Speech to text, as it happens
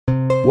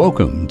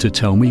Welcome to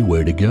Tell Me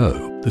Where to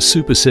Go, the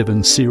Super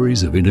 7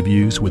 series of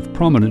interviews with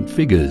prominent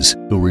figures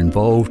who are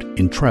involved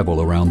in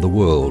travel around the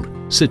world.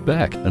 Sit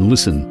back and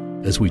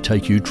listen as we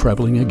take you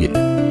travelling again.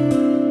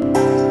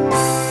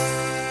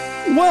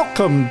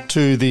 Welcome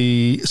to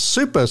the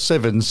Super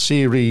 7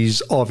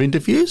 series of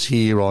interviews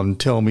here on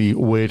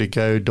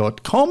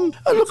tellmewheretogo.com.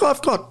 And look,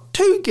 I've got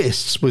two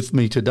guests with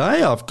me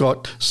today. I've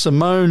got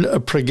Simone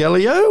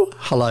Pregelio.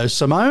 Hello,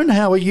 Simone.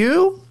 How are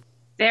you?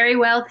 Very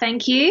well,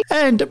 thank you.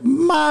 And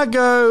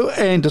Margot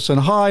Anderson.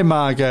 Hi,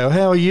 Margot.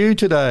 How are you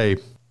today?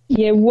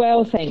 Yeah,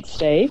 well, thanks,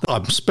 Steve.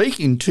 I'm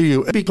speaking to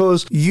you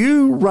because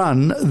you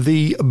run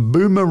the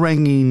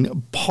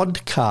Boomeranging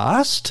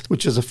podcast,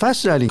 which is a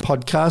fascinating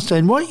podcast.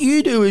 And what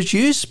you do is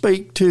you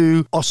speak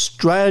to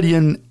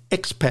Australian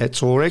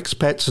expats or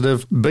expats that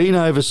have been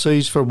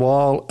overseas for a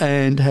while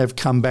and have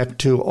come back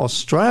to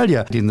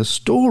Australia. In the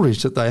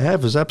stories that they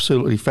have is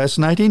absolutely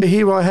fascinating.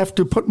 Here I have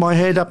to put my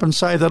hand up and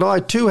say that I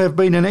too have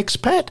been an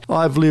expat.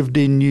 I've lived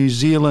in New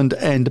Zealand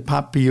and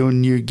Papua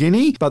New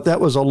Guinea, but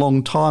that was a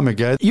long time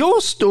ago.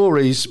 Your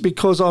stories,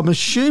 because I'm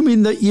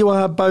assuming that you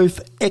are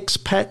both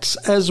expats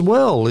as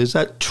well. Is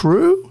that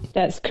true?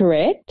 That's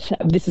correct.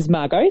 This is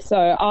Margot.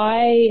 So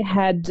I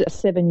had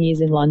 7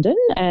 years in London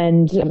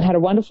and had a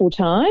wonderful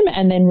time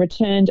and then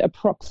returned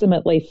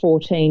approximately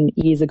 14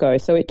 years ago.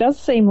 So it does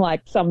seem like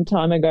some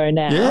time ago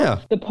now.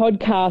 Yeah. The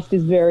podcast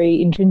is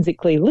very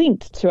intrinsically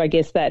linked to, I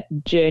guess, that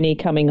journey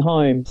coming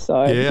home.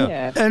 So,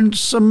 yeah. And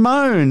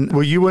Simone,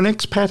 were you an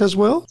expat as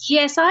well?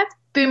 Yes, I've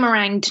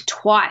boomeranged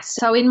twice.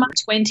 So in my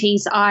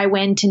 20s, I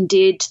went and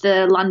did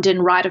the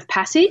London Rite of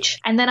Passage.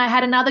 And then I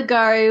had another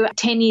go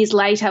 10 years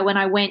later when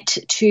I went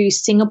to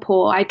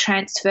Singapore. I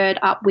transferred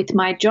up with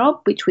my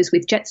job, which was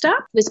with Jetstar.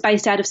 I was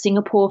based out of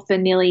Singapore for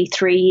nearly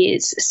 3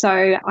 years.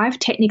 So I've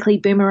technically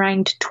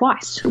boomeranged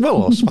twice.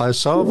 Well, I suppose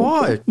so have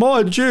I.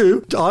 Mind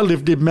you, I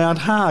lived in Mount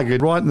Haag,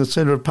 right in the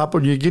centre of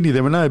Papua New Guinea.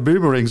 There were no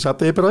boomerangs up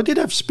there, but I did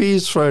have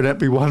spears thrown at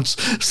me once.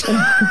 So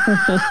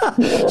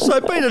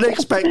being an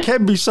expat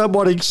can be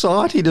somewhat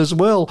exciting as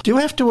well. Do you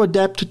have to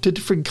adapt to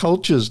different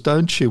cultures,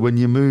 don't you, when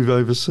you move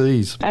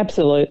overseas?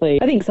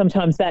 Absolutely. I think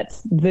sometimes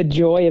that's the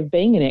joy of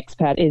being an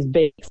expat, is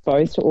being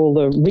exposed to all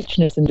the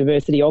richness and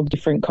diversity of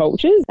different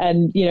cultures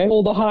and, you know,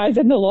 all the highs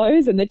and the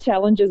lows and the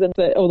challenges and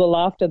all the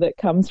laughter that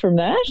comes from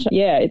that.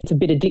 Yeah, it's a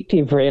bit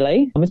addictive,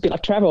 really. It's a bit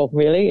like travel,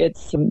 really.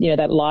 It's, you know,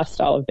 that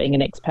lifestyle of being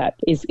an expat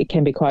it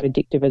can be quite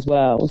addictive as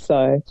well.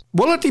 So,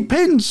 well, it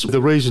depends the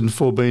reason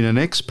for being an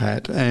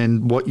expat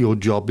and what your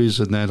job is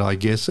and that, I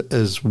guess,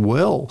 as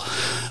well.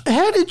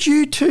 How did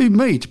you two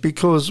meet?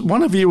 Because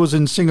one of you was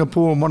in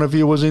Singapore and one of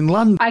you was in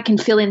London. I can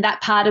fill in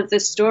that part of the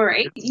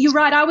story. You're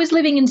right. I was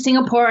living in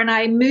Singapore and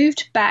I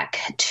moved back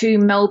to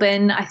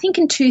Melbourne, I think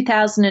in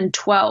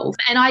 2012.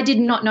 And I did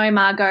not know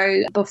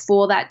Margot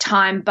before that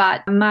time,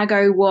 but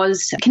Margot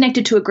was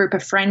connected to a group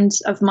of friends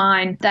of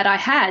mine that I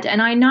had.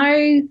 And I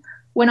know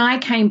when I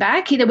came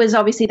back, there was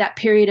obviously that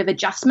period of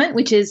adjustment,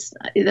 which is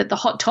the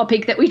hot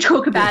topic that we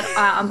talk about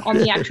on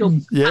the actual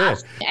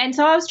podcast. And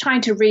so I was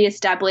trying to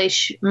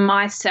reestablish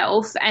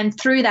myself. And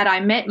through that, I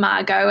met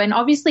Margot and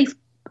obviously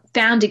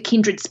found a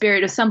kindred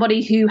spirit of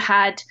somebody who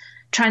had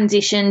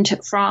transitioned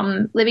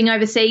from living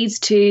overseas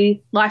to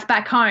life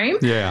back home.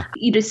 Yeah.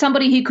 You know,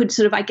 somebody who could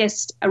sort of, I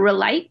guess,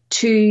 relate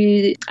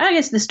to,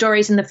 the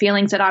stories and the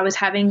feelings that I was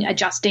having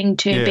adjusting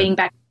to being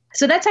back.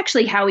 So that's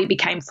actually how we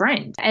became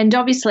friends. And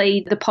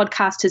obviously the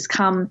podcast has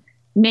come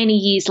many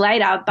years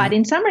later, but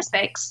in some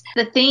respects,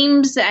 the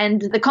themes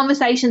and the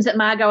conversations that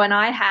Margot and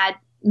I had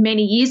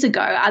many years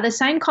ago are the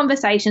same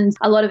conversations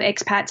a lot of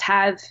expats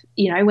have,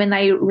 you know, when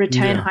they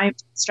return home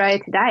to Australia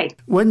today.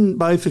 When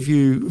both of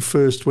you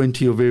first went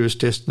to your various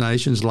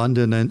destinations,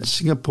 London and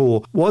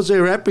Singapore, was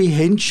there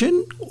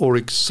apprehension or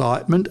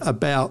excitement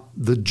about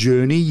the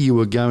journey you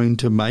were going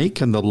to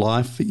make and the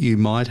life that you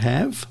might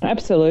have?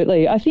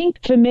 Absolutely. I think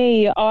for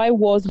me, I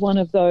was one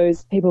of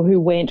those people who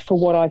went for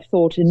what I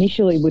thought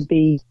initially would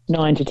be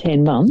 9 to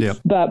 10 months. Yep.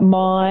 But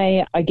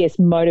my, I guess,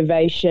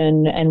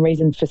 motivation and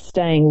reason for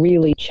staying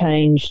really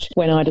changed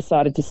when I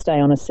decided to stay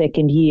on a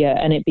second year,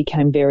 and it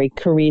became very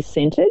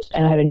career-centred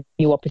and I had a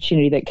new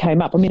opportunity that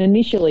came up. I mean,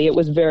 initially it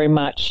was very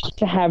much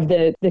to have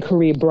the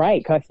career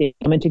break, I think.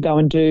 I mean, to go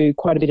and do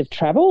quite a bit of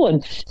travel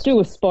and do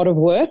a spot of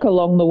work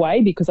along the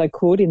way because I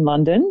could in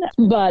London.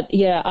 But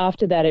yeah,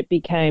 after that it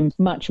became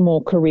much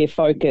more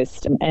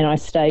career-focused and I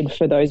stayed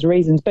for those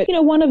reasons. But, you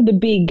know, one of the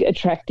big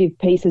attractive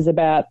pieces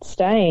about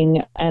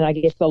staying, and I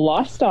guess the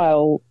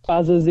lifestyle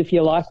buzzes, if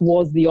you like,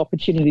 was the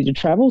opportunity to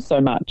travel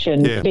so much.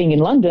 And being in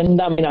London,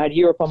 I mean, I had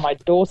Europe on my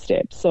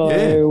doorstep.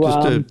 So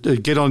just to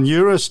get on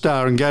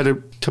Eurostar and go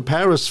to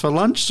Paris for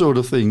lunch sort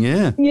of thing,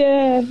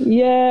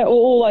 Yeah,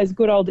 all those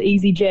good old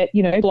EasyJet,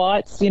 you know,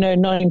 flights, you know,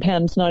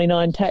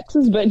 £19.99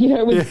 taxes, but, you know,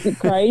 it was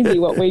crazy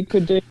what we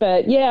could do.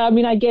 But, yeah, I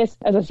mean, I guess,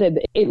 as I said,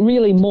 it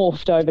really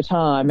morphed over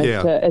time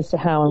as to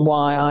how and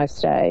why I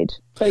stayed.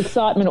 But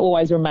excitement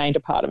always remained a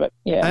part of it,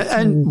 yeah.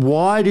 And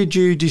why did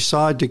you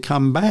decide to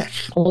come back?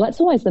 Well, that's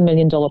always the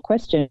million-dollar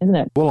question, isn't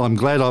it? Well, I'm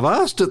glad I've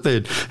asked it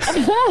then.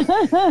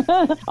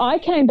 I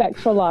came back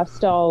for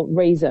lifestyle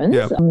reasons.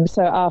 Yep.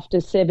 So after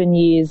 7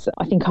 years,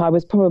 I think I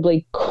was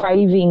probably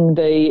craving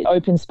the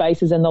open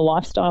spaces and the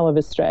lifestyle of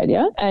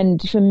Australia.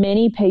 And for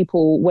many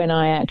people, when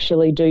I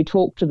actually do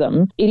talk to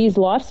them, it is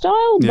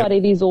lifestyle, Yep. but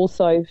it is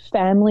also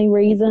family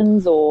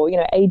reasons or,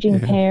 aging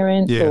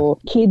parents or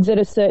kids at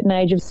a certain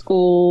age of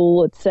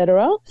school,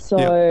 etc.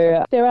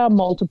 So there are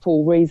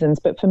multiple reasons,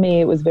 but for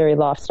me, it was very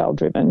lifestyle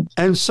driven.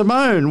 And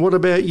Simone, what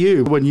about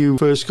you? When you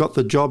first got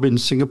the job in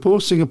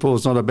Singapore,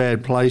 Singapore's not a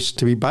bad place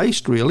to be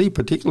based, really,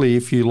 particularly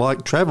if you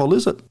like travel,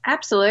 is it?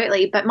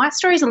 Absolutely. But my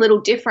story's a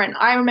little different.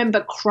 I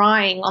remember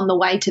crying on the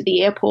way to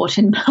the airport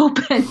in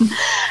Melbourne.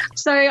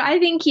 So I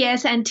think,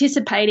 yes,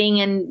 anticipating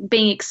and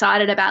being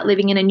excited about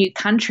living in a new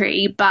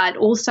country, but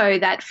also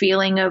that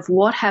feeling of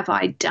what have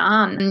I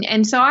done?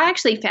 And so I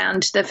actually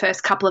found the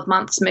first couple of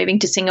months moving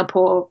to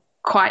Singapore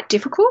quite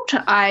difficult.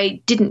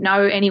 I didn't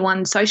know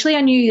anyone socially.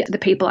 I knew the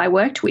people I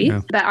worked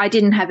with, but I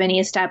didn't have any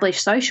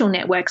established social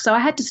network. So I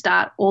had to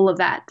start all of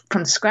that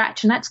from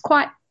scratch. And that's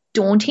quite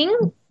daunting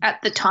at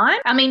the time.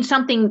 I mean,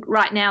 something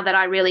right now that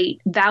I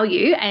really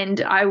value, and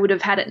I would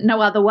have had it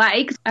no other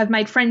way because I've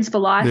made friends for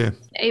life. Yeah.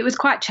 It was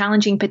quite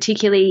challenging,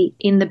 particularly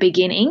in the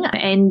beginning.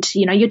 And,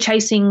 you're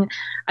chasing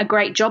a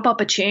great job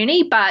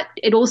opportunity, but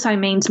it also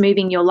means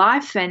moving your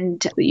life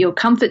and your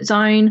comfort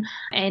zone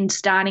and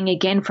starting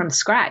again from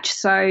scratch.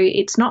 So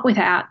it's not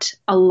without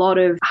a lot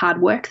of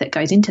hard work that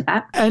goes into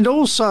that. And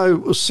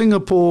also,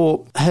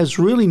 Singapore has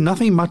really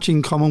nothing much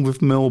in common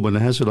with Melbourne,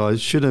 has it? I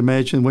should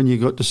imagine when you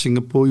got to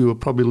Singapore, you were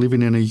probably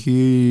living in a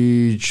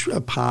huge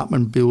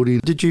apartment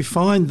building. Did you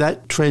find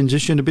that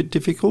transition a bit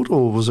difficult,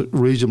 or was it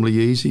reasonably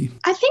easy?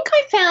 I think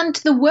I found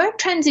the work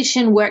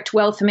transition worked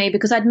well for me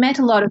because I'd met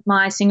a lot of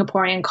my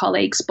Singaporean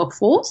colleagues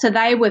before, so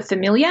they were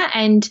familiar,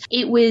 and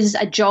it was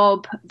a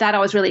job that I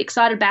was really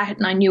excited about,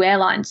 and I knew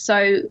airlines,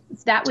 so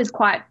that was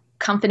quite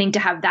comforting to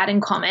have that in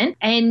common.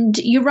 And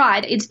you're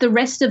right, it's the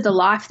rest of the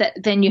life that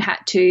then you had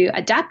to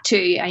adapt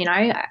to.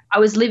 I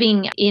was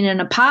living in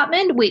an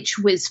apartment, which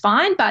was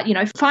fine, but,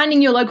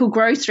 finding your local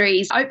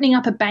groceries, opening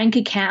up a bank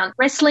account,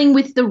 wrestling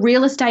with the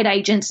real estate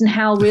agents and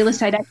how real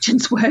estate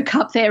agents work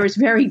up there is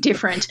very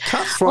different.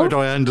 Cutthroat,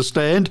 I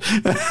understand.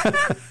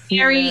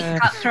 Very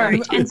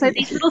cutthroat. And so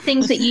these little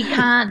things that you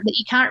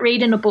can't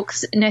read in a book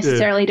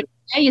necessarily to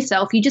prepare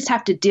yourself, you just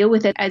have to deal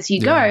with it as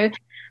you go.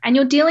 And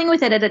you're dealing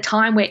with it at a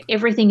time where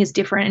everything is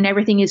different and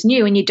everything is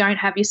new and you don't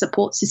have your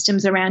support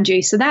systems around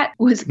you. So that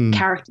was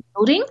character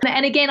building.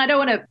 And again, I don't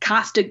want to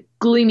cast a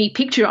gloomy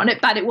picture on it,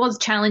 but it was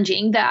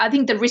challenging. I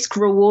think the risk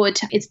reward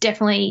is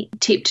definitely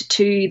tipped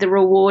to the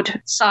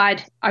reward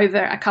side over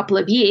a couple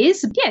of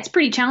years. Yeah, it's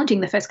pretty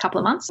challenging the first couple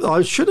of months.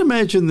 I should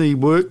imagine the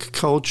work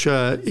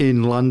culture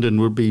in London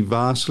would be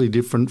vastly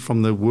different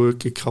from the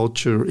work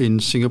culture in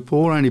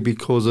Singapore, only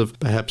because of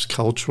perhaps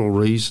cultural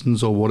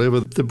reasons or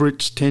whatever. The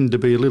Brits tend to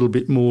be a little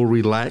bit more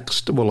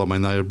relaxed. Well, I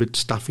mean, they're a bit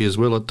stuffy as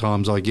well at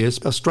times, I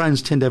guess.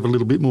 Australians tend to have a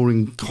little bit more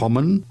in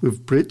common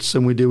with Brits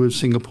than we do with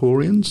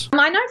Singaporeans.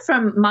 I know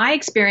from my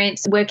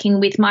experience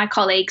working with my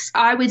colleagues,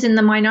 I was in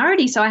the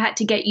minority, so I had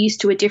to get used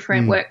to a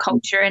different work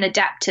culture and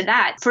adapt to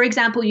that. For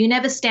example, you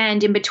never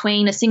stand in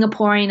between a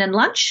Singaporean and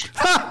lunch.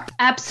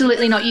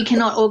 Absolutely not. You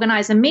cannot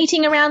organise a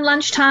meeting around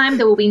lunchtime.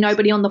 There will be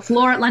nobody on the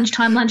floor at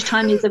lunchtime.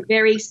 Lunchtime is a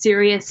very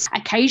serious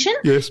occasion.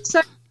 Yes.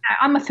 So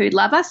I'm a food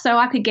lover, so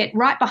I could get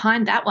right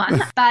behind that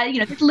one. But,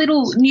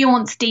 little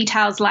nuanced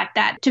details like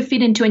that to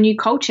fit into a new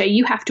culture,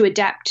 you have to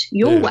adapt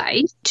your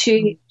way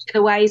to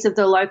the ways of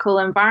the local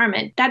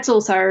environment. That's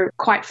also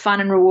quite fun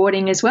and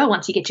rewarding as well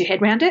once you get your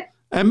head around it.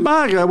 And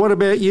Margot, what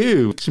about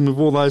you with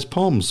all those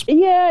POMs?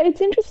 Yeah, it's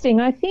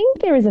interesting. I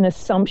think there is an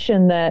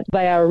assumption that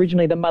they are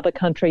originally the mother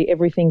country,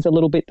 everything's a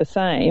little bit the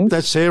same.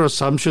 That's their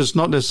assumption. It's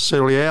not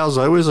necessarily ours,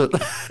 though, is it?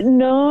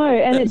 No,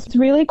 and it's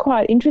really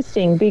quite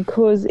interesting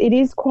because it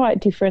is quite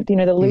different. The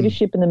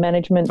leadership and the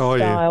management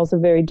styles are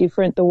very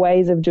different, the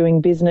ways of doing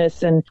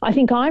business. And I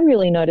think I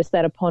really noticed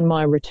that upon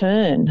my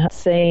return,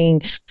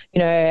 seeing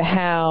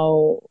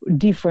how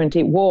different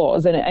it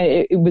was. And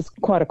it was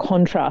quite a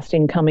contrast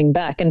in coming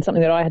back, and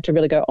something that I had to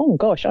really go, oh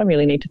gosh, I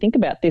really need to think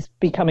about this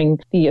becoming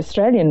the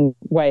Australian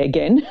way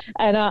again.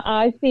 And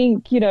I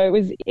think,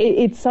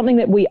 it's something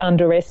that we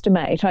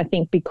underestimate, I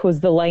think,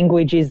 because the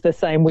language is the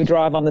same. We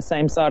drive on the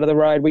same side of the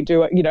road. We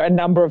do, a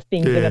number of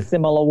things in a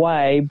similar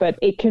way, but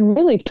it can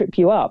really trip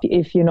you up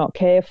if you're not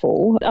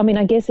careful. I mean,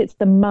 I guess it's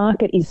the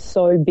market is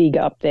so big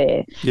up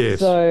there. Yes.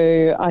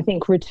 So I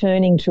think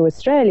returning to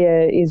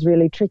Australia is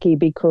really tricky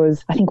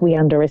because I think we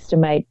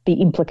underestimate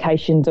the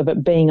implications of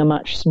it being a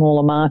much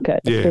smaller market,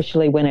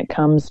 especially when it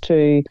comes to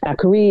our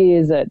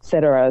careers,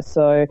 etc.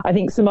 So I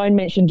think Simone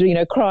mentioned,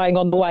 crying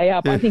on the way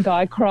up. I think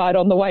I cried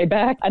on the way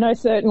back, and I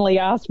certainly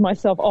asked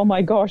myself, oh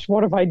my gosh,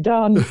 what have I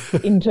done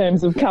in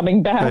terms of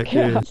coming back?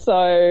 So,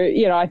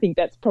 I think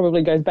that's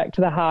probably goes back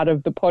to the heart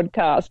of the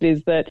podcast,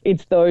 is that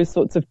it's those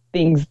sorts of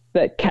things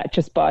that catch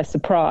us by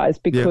surprise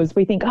because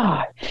we think,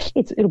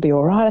 it'll be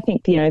all right. I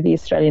think, the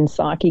Australian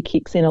psyche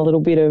kicks in a little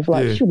bit of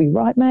like, she'll be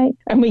right, mate.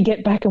 And we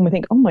get back and we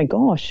think, oh my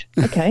gosh,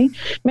 okay,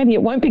 maybe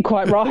it won't be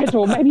quite right,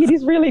 or maybe it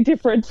is really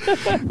different.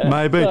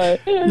 Maybe.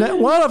 Now,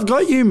 while I've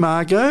got you,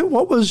 Margot,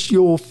 what was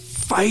your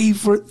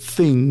favourite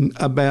thing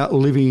about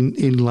living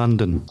in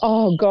London?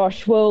 Oh,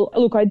 gosh. Well,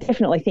 look, I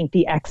definitely think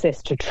the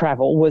access to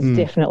travel was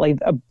definitely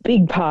a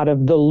big part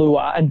of the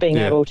lure, and being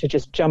able to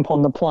just jump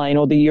on the plane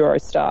or the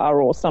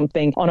Eurostar or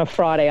something on a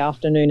Friday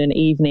afternoon and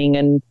evening,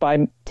 and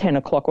by 10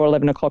 o'clock or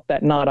 11 o'clock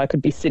that night, I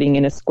could be sitting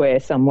in a square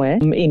somewhere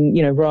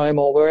in, Rome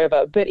or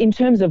wherever. But in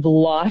terms of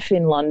life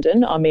in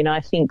London, I mean, I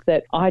think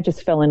that I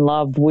just fell in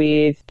love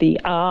with the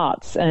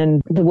arts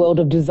and the world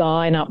of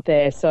design up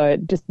there. So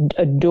just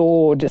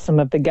adored some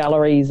of the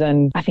galleries,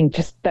 and I think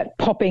just that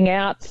popping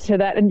out to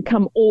that and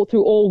come all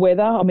through all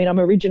weather. I mean, I'm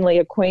originally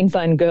a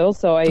Queensland girl,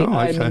 so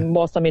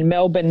whilst I'm in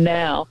Melbourne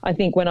now, I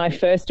think when I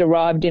first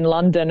arrived in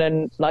London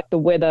and like the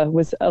weather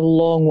was a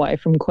long way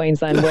from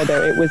Queensland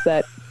weather, it was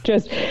that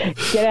just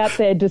get out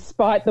there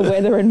despite the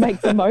weather and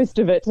make the most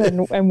of it,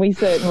 and we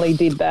certainly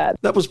did that.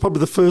 That was probably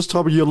the first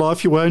time in your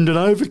life you owned an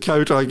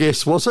overcoat, I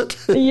guess, was it?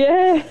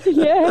 Yeah,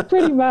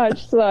 pretty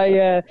much.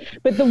 So,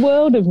 but the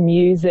world of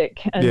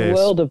music and the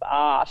world of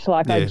art,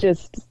 I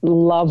just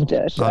loved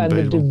it. And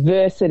the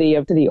diversity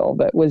of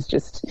it was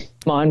just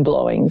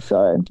mind-blowing.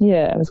 So,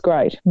 yeah, it was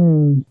great.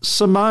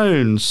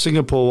 Simone,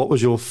 Singapore, what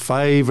was your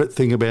favourite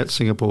thing about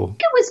Singapore?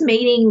 It was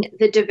meeting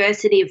the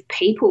diversity of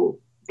people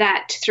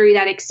that through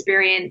that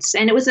experience.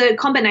 And it was a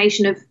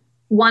combination of,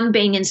 one,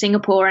 being in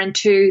Singapore, and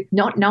two,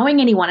 not knowing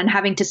anyone and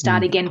having to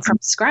start again from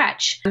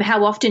scratch.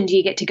 How often do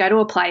you get to go to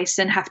a place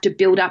and have to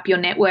build up your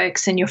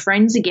networks and your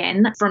friends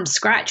again from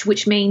scratch,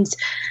 which means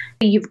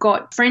you've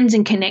got friends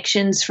and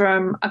connections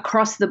from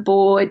across the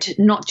board,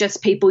 not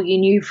just people you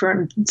knew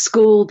from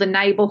school, the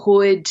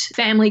neighbourhood,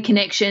 family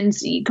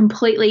connections,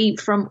 completely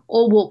from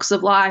all walks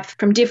of life,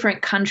 from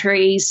different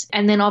countries,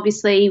 and then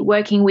obviously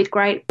working with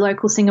great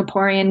local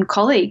Singaporean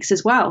colleagues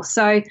as well.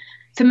 So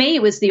for me,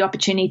 it was the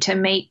opportunity to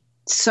meet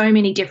so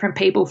many different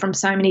people from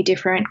so many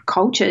different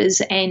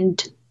cultures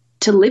and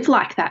to live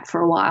like that for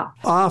a while.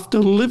 After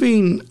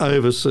living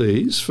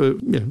overseas for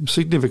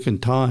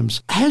significant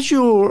times, has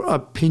your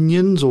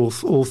opinions or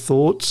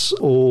thoughts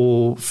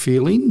or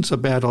feelings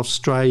about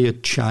Australia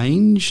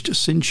changed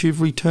since you've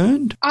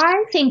returned?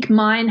 I think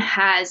mine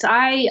has.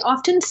 I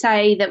often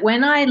say that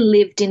when I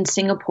lived in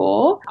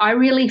Singapore, I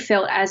really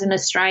felt as an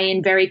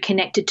Australian very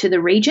connected to the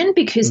region,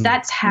 because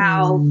that's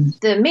how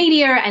the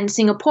media and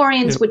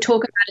Singaporeans would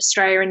talk about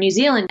Australia and New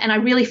Zealand. And I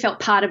really felt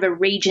part of a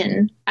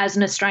region as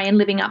an Australian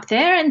living up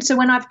there. And so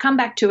when I've come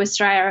back to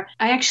Australia,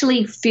 I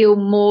actually feel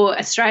more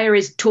Australia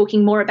is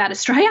talking more about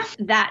Australia,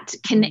 that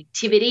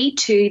connectivity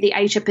to the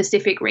Asia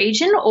Pacific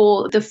region,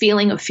 or the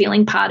feeling of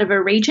feeling part of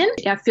a region.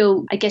 I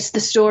feel, I guess, the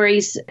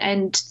stories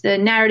and the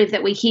narrative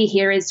that we hear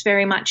here is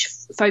very much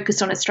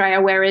focused on Australia,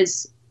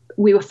 whereas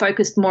we were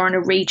focused more on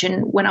a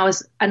region when I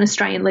was an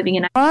Australian living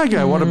in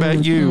Margot, what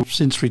about you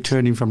since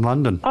returning from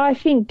London? I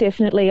think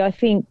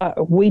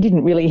we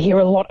dididn't really hear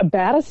a lot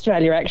about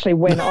Australia actually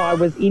when I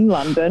was in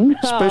London.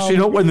 Especially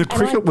not when the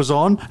cricket was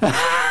on.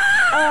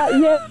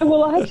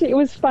 Actually, it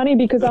was funny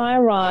because I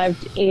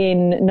arrived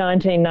in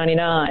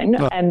 1999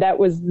 and that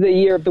was the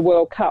year of the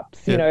World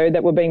Cups,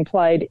 that were being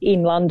played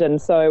in London.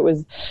 So it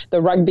was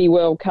the Rugby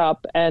World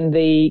Cup and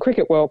the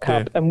Cricket World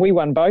Cup, and we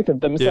won both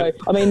of them. So,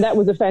 I mean, that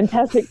was a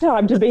fantastic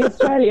time to be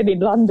Australian in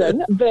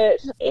London. But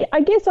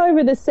I guess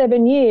over the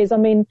 7 years, I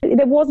mean,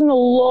 there wasn't a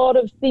lot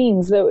of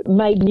things that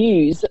made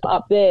news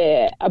up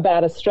there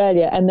about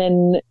Australia. And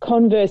then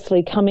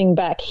conversely, coming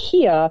back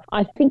here,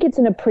 I think it's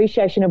an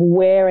appreciation of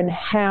where and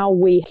how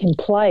we can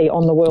play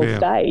on the world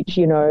stage,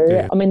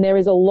 I mean, there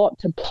is a lot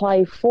to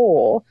play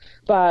for,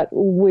 but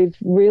we've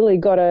really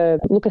got to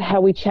look at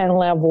how we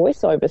channel our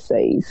voice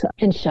overseas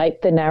and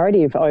shape the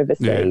narrative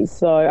overseas.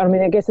 So, I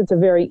mean, I guess it's a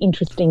very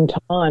interesting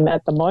time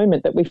at the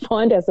moment that we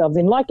find ourselves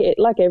in, like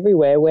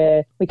everywhere,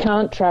 where we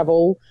can't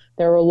travel.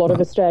 There are a lot of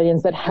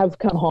Australians that have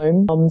come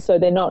home, so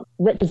they're not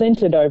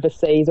represented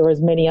overseas, or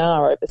as many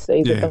are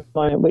overseas at the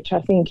moment, which I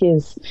think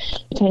is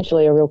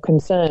potentially a real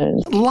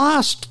concern.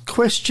 Last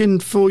question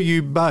for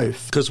you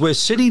both, because we're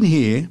sitting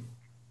here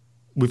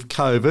with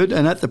COVID,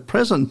 and at the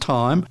present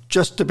time,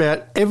 just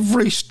about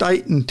every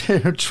state and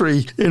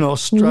territory in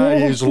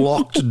Australia is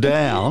locked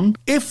down.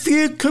 If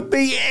you could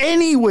be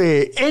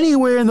anywhere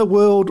in the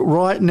world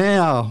right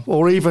now,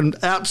 or even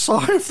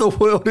outside of the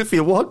world if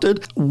you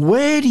wanted,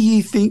 where do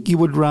you think you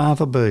would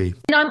rather be?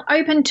 And I'm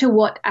open to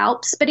what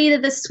Alps, but either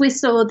the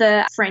Swiss or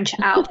the French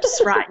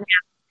Alps right now.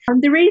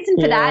 The reason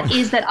for that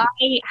is that I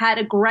had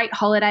a great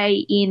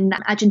holiday in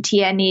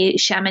Argentina near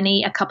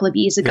Chamonix a couple of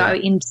years ago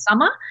in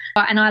summer,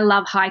 and I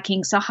love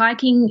hiking. So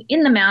hiking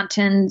in the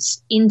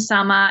mountains in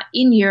summer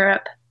in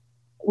Europe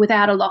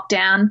without a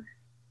lockdown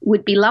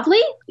would be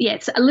lovely. Yeah,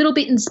 it's a little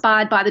bit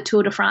inspired by the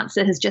Tour de France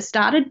that has just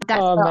started.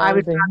 That's where I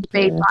would rather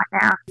be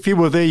right now. If you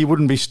were there, you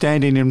wouldn't be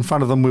standing in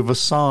front of them with a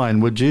sign,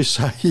 would you?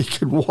 So you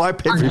could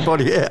wipe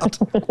everybody out.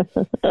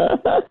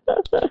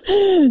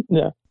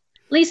 No.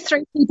 at least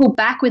 3 people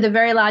back with a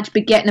very large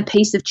baguette and a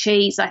piece of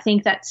cheese. I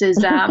think that's as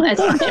much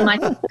in my...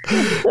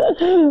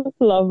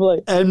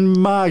 Lovely. And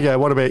Margot,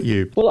 what about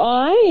you? Well,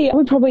 I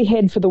would probably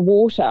head for the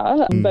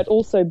water, but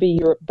also be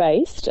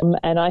Europe-based.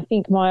 And I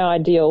think my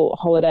ideal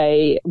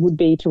holiday would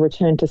be to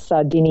return to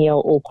Sardinia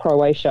or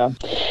Croatia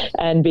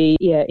and be,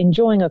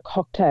 enjoying a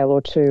cocktail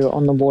or two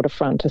on the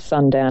waterfront, a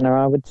sundowner,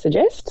 I would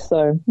suggest.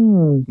 So,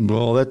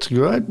 Well, that's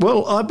great.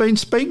 Well, I've been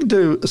speaking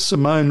to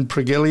Simone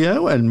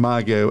Pregelio and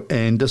Margot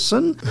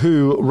Anderson,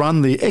 who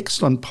run the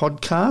excellent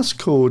podcast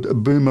called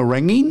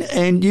Boomeranging,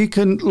 and you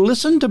can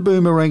listen to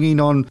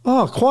Boomeranging on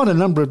quite a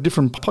number of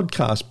different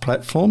podcast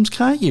platforms,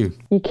 can't you?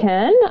 You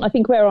can. I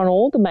think we're on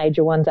all the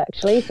major ones,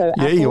 actually. So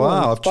yeah, Apple you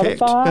are. I've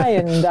Spotify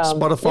checked. and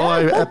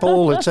Spotify,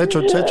 Apple,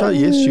 etc., etc.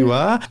 Yes, you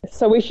are.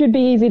 So we should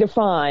be easy to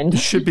find.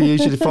 Should be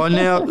easy to find.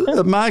 Now,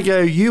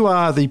 Margot, you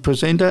are the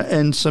presenter,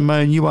 and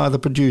Simone, you are the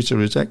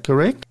producer. Is that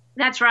correct?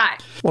 That's right.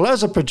 Well,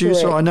 as a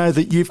producer, Correct. I know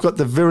that you've got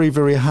the very,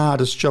 very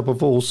hardest job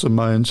of all,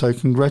 Simone, so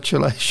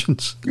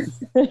congratulations.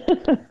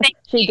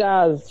 She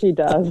does. You've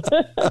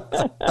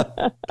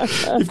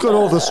got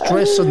all the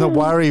stress and the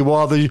worry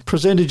while the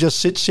presenter just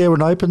sits there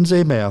and opens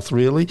their mouth,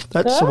 really.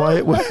 That's the way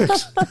it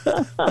works.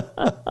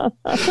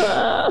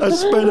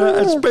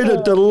 It's been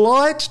a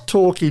delight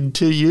talking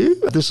to you.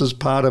 This is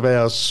part of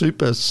our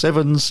Super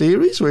 7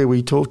 series where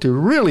we talk to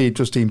really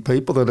interesting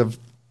people that have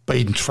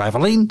been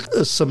travelling.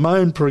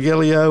 Simone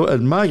Pregelio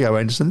and Margot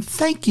Anderson,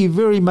 thank you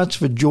very much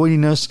for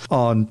joining us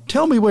on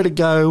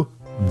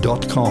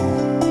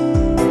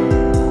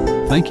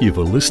tellmewheretogo.com. Thank you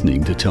for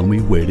listening to Tell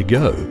Me Where to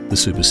Go, the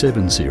Super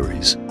 7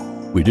 series.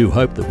 We do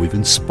hope that we've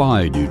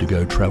inspired you to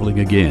go travelling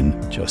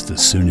again just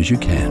as soon as you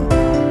can.